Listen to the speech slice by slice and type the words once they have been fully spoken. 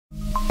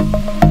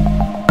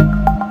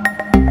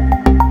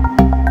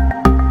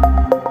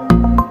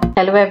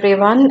Hello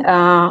everyone,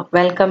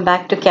 welcome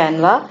back to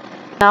Canva.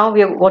 Now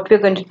what we're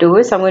going to do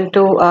is I'm going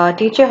to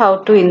teach you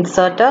how to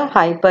insert a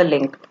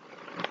hyperlink.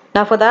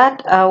 Now for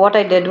that what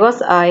I did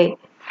was I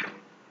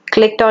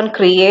clicked on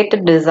create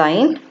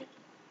design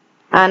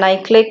and I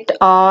clicked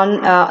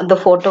on the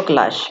photo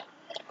collage.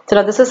 So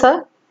now this is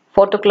a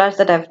photo collage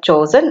that I've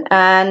chosen,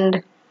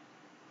 and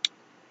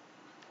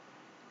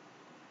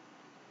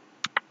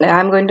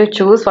I'm going to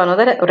choose one of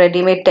the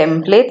ready-made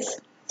templates.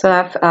 So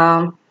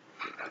I've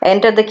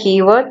entered the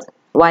keyword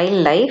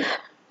wildlife.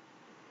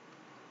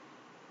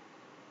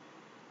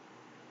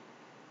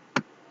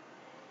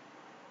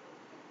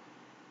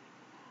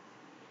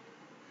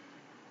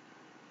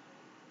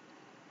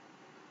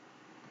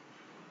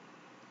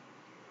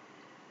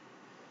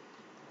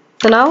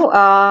 So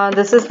now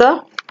this is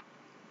the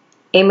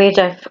image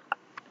I've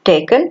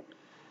taken.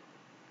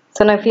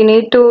 So now if you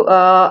need to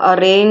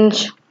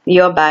arrange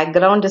your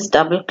background, just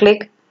double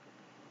click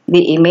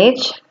the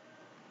image.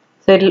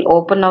 So it will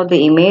open out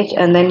the image,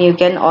 and then you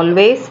can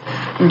always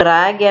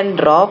drag and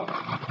drop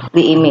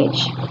the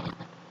image.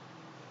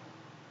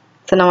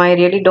 So now I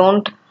really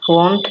don't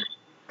want,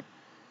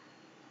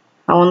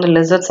 I want the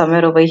lizard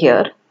somewhere over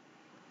here.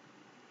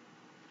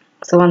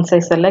 So once I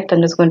select,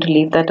 I'm just going to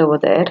leave that over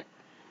there.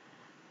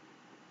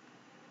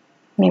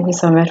 Maybe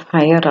somewhere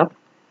higher up.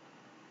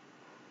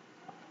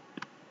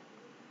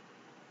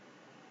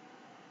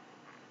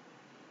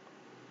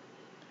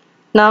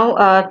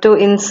 Now to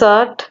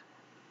insert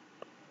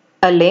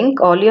a link,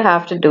 all you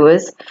have to do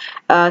is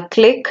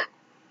click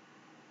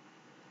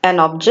an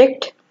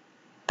object.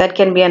 That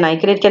can be an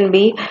icon, it can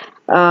be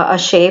a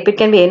shape, it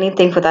can be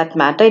anything for that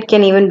matter, it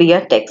can even be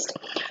a text.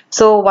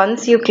 So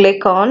once you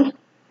click on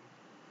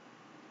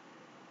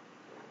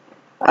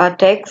a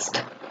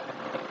text,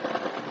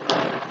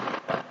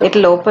 it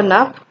will open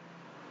up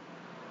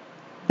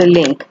the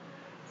link.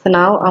 So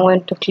now I'm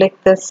going to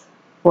click this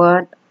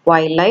word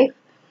wildlife,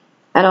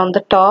 and on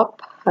the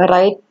top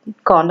right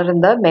corner in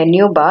the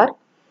menu bar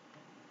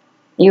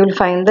you will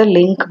find the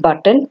link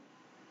button,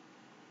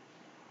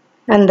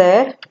 and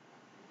there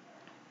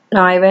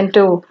now I went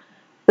to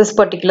this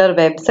particular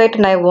website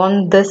and I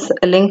want this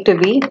link to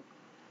be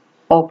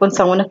open.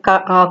 So I'm going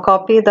to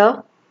copy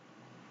the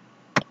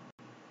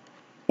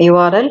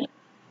URL,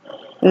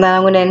 and then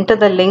I'm going to enter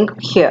the link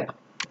here,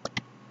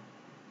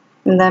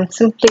 and I'm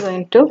simply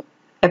going to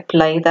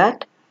apply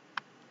that,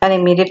 and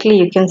immediately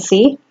you can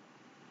see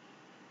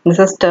this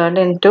is turned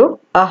into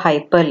a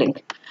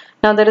hyperlink.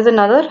 Now there is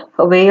another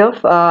way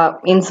of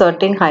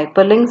inserting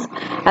hyperlinks,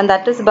 and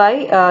that is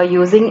by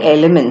using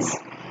elements.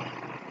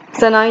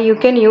 So now you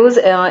can use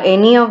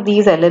any of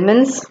these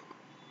elements.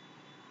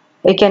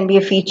 It can be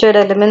a featured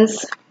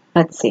elements.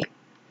 Let's see.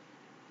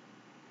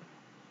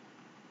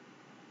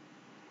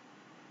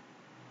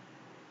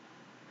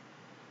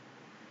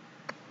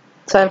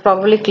 So I'll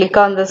probably click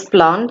on this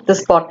plant,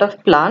 this pot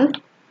of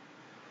plant,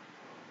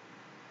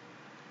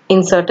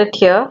 insert it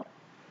here.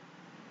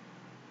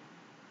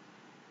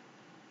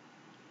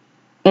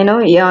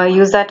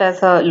 Use that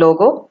as a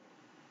logo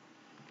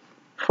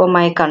for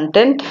my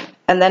content,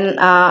 and then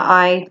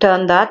I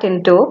turn that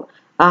into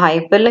a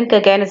hyperlink.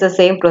 Again, it's the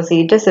same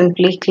procedure.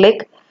 Simply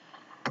click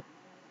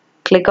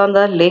on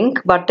the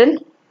link button,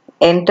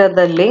 enter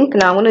the link.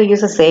 Now I'm going to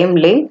use the same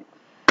link,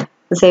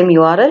 the same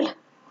URL,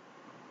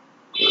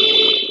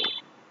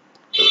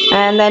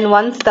 and then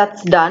once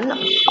that's done,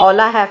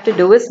 all I have to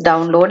do is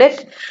download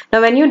it.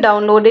 Now when you're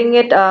downloading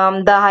it, the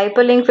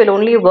hyperlink will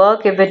only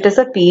work if it is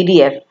a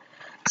PDF.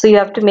 So you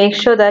have to make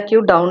sure that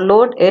you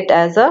download it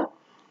as a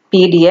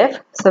PDF.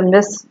 So I'm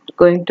just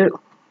going to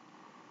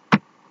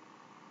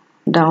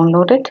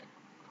download it.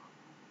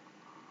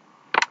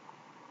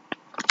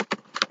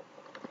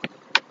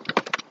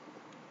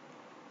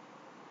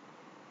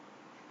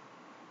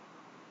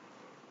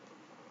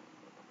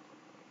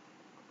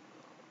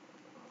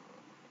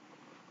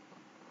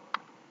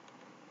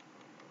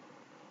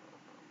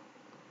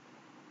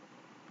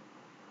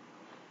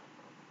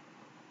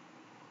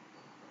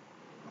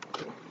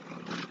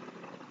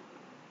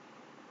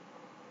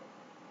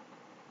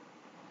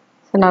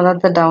 So now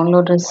that the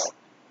download is,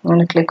 I'm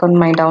going to click on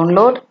my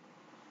download.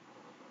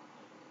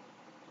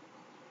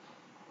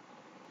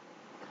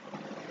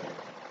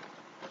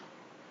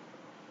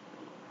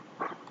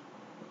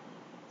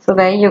 So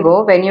there you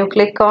go. When you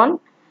click on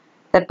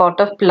that pot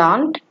of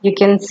plant, you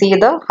can see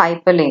the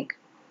hyperlink.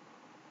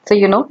 So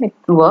it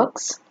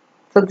works.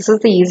 So this is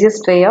the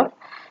easiest way of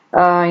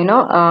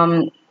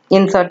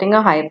inserting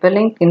a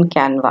hyperlink in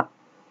Canva.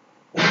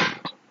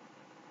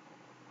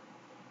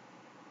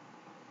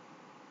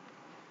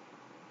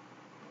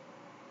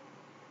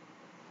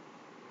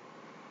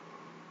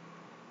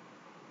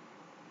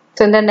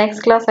 So in the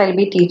next class, I'll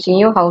be teaching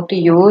you how to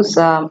use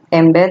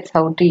embeds,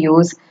 how to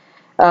use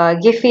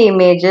Giphy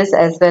images,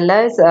 as well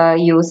as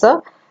use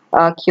a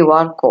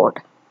QR code.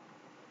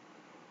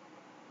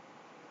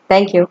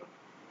 Thank you.